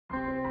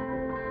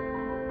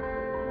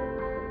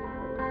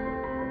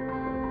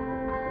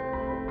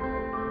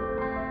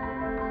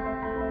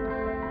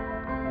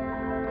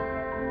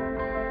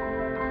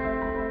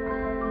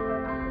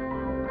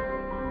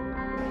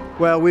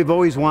Well, we've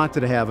always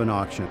wanted to have an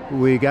auction.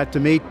 We got to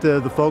meet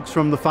the folks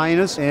from the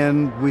finest,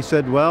 and we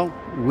said, well,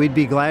 we'd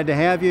be glad to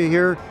have you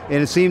here.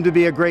 And it seemed to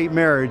be a great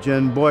marriage.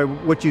 And boy,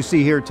 what you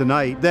see here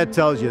tonight, that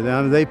tells you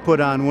that they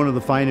put on one of the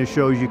finest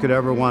shows you could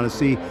ever want to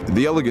see.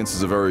 The Elegance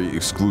is a very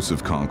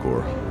exclusive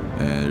Concours,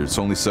 and it's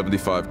only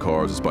 75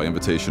 cars. It's by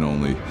invitation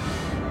only.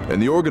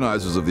 And the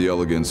organizers of the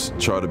Elegance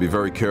try to be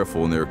very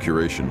careful in their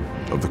curation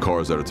of the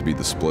cars that are to be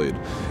displayed.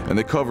 And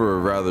they cover a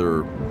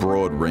rather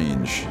broad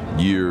range: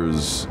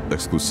 years,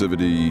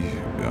 exclusivity,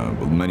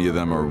 many of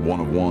them are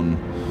one-of-one,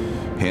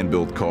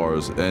 hand-built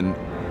cars, and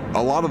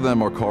a lot of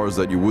them are cars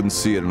that you wouldn't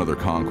see at another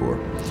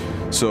Concours.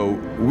 So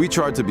we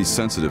tried to be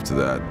sensitive to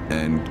that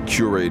and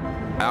curate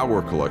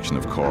our collection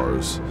of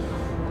cars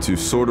to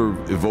sort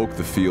of evoke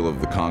the feel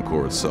of the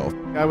Concours itself.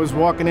 I was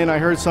walking in, I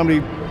heard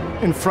somebody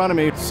in front of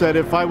me said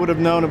if I would have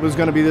known it was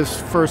going to be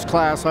this first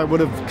class, I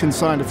would have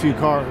consigned a few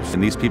cars.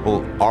 And these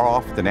people are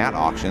often at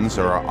auctions,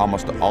 or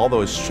almost all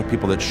those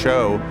people that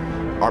show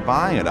are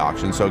buying at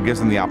auctions, so it gives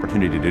them the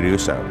opportunity to do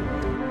so.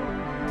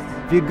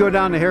 If you go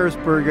down to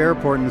Harrisburg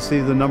Airport and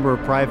see the number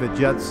of private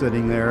jets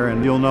sitting there,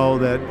 and you'll know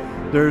that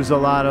there's a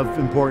lot of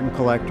important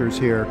collectors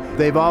here.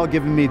 They've all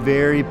given me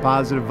very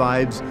positive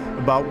vibes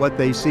about what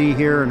they see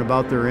here and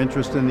about their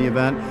interest in the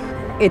event.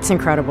 It's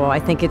incredible. I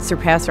think it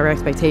surpassed our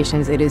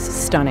expectations. It is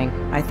stunning.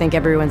 I think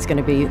everyone's going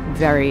to be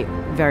very,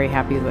 very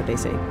happy with what they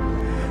see.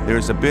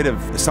 There's a bit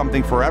of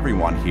something for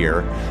everyone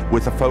here,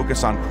 with a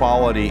focus on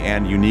quality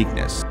and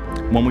uniqueness.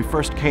 When we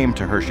first came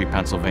to Hershey,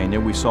 Pennsylvania,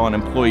 we saw an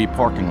employee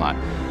parking lot.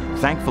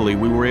 Thankfully,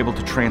 we were able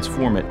to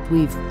transform it.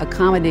 We've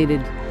accommodated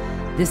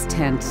this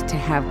tent to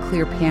have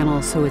clear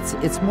panels, so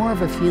it's more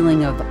of a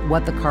feeling of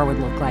what the car would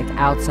look like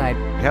outside.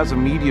 It has a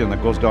median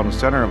that goes down the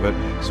center of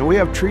it, so we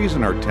have trees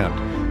in our tent.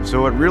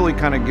 So it really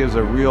kind of gives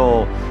a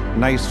real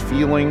nice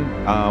feeling.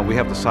 We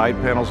have the side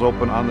panels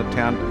open on the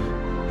tent.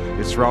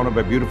 It's surrounded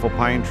by beautiful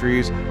pine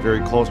trees, very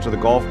close to the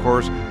golf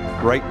course,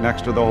 right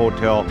next to the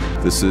hotel.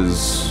 This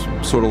is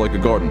sort of like a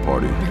garden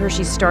party.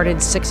 Hershey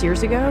started 6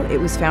 years ago. It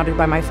was founded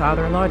by my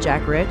father-in-law,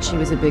 Jack Rich. He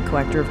was a big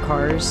collector of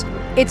cars.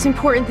 It's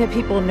important that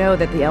people know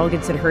that the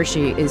Elegance at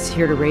Hershey is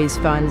here to raise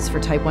funds for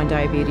type 1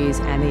 diabetes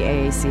and the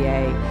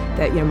AACA.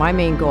 That, my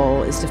main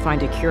goal is to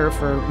find a cure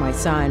for my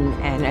son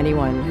and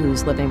anyone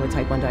who's living with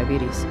type 1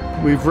 diabetes.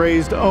 We've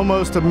raised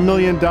almost $1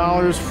 million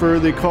for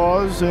the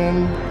cause,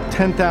 and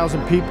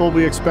 10,000 people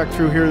we expect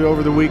through here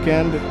over the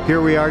weekend.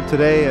 Here we are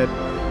today at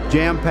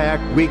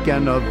jam-packed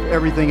weekend of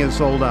everything is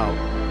sold out.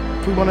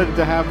 We wanted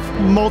to have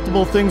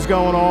multiple things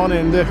going on,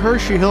 and the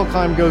Hershey Hill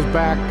Climb goes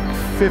back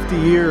 50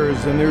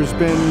 years, and there's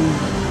been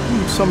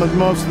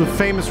most of the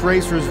famous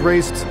racers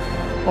raced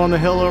on the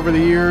hill over the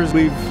years.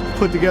 We've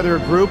put together a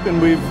group,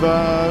 and we've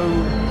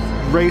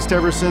raced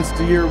ever since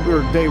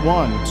day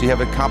one. So you have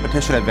a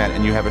competition event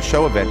and you have a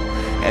show event,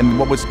 and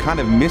what was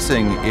kind of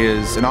missing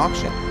is an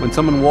auction. When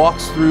someone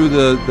walks through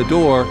the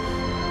door,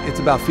 it's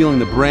about feeling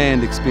the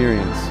brand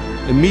experience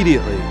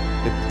immediately.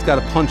 It's got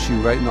to punch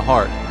you right in the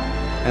heart.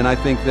 And I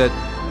think that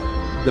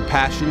the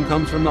passion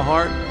comes from the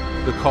heart,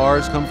 the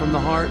cars come from the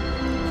heart,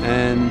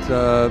 and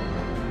the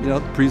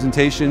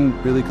presentation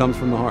really comes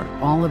from the heart.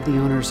 All of the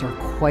owners are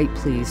quite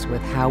pleased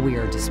with how we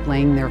are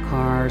displaying their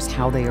cars,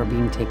 how they are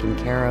being taken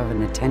care of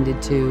and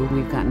attended to.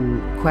 We've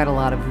gotten quite a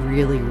lot of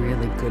really,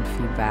 really good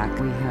feedback.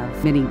 We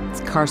have many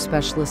car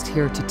specialists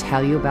here to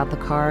tell you about the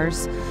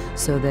cars,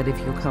 so that if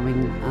you're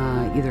coming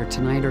either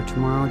tonight or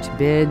tomorrow to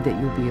bid, that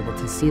you'll be able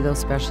to see those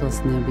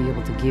specialists and they'll be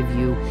able to give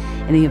you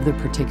any of the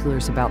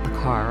particulars about the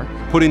car.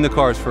 Putting the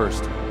cars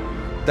first.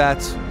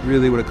 That's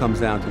really what it comes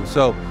down to.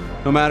 So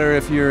no matter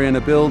if you're in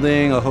a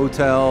building, a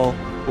hotel,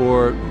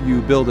 or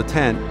you build a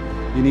tent,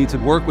 you need to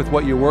work with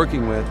what you're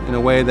working with in a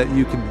way that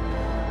you can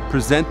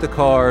present the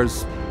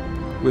cars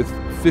with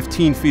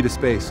 15 feet of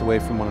space away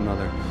from one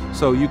another.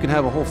 So you can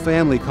have a whole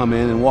family come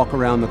in and walk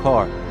around the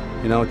car,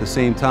 at the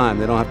same time.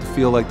 They don't have to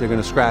feel like they're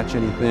going to scratch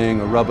anything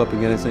or rub up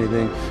against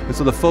anything. And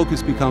so the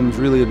focus becomes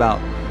really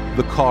about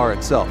the car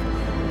itself.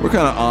 We're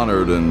kind of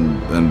honored and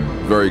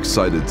very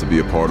excited to be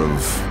a part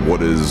of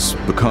what is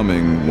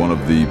becoming one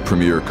of the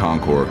premier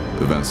Concours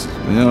events,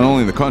 not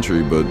only in the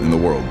country, but in the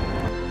world.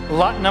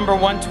 Lot number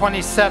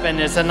 127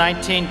 is a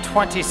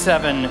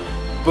 1927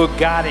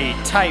 Bugatti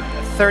Type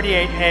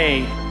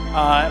 38A,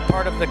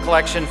 part of the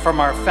collection from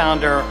our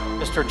founder,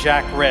 Mr.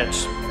 Jack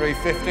Rich.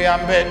 350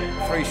 on bid,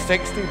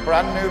 360,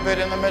 brand new bid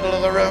in the middle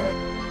of the room,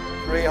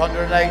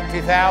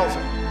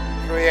 380,000,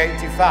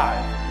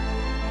 385.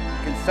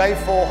 You can say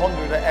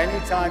 400 at any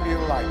time you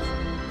like.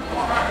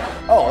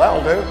 Oh,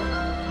 that'll do.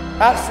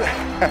 That's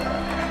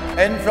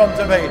in front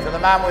of me, to the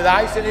man with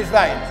ice in his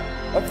veins,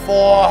 at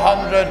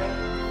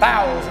 $400,000.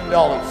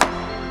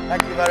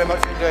 Thank you very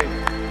much indeed.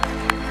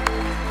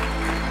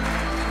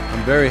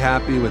 I'm very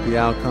happy with the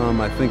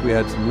outcome. I think we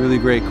had some really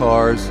great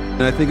cars,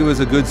 and I think it was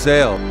a good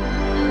sale.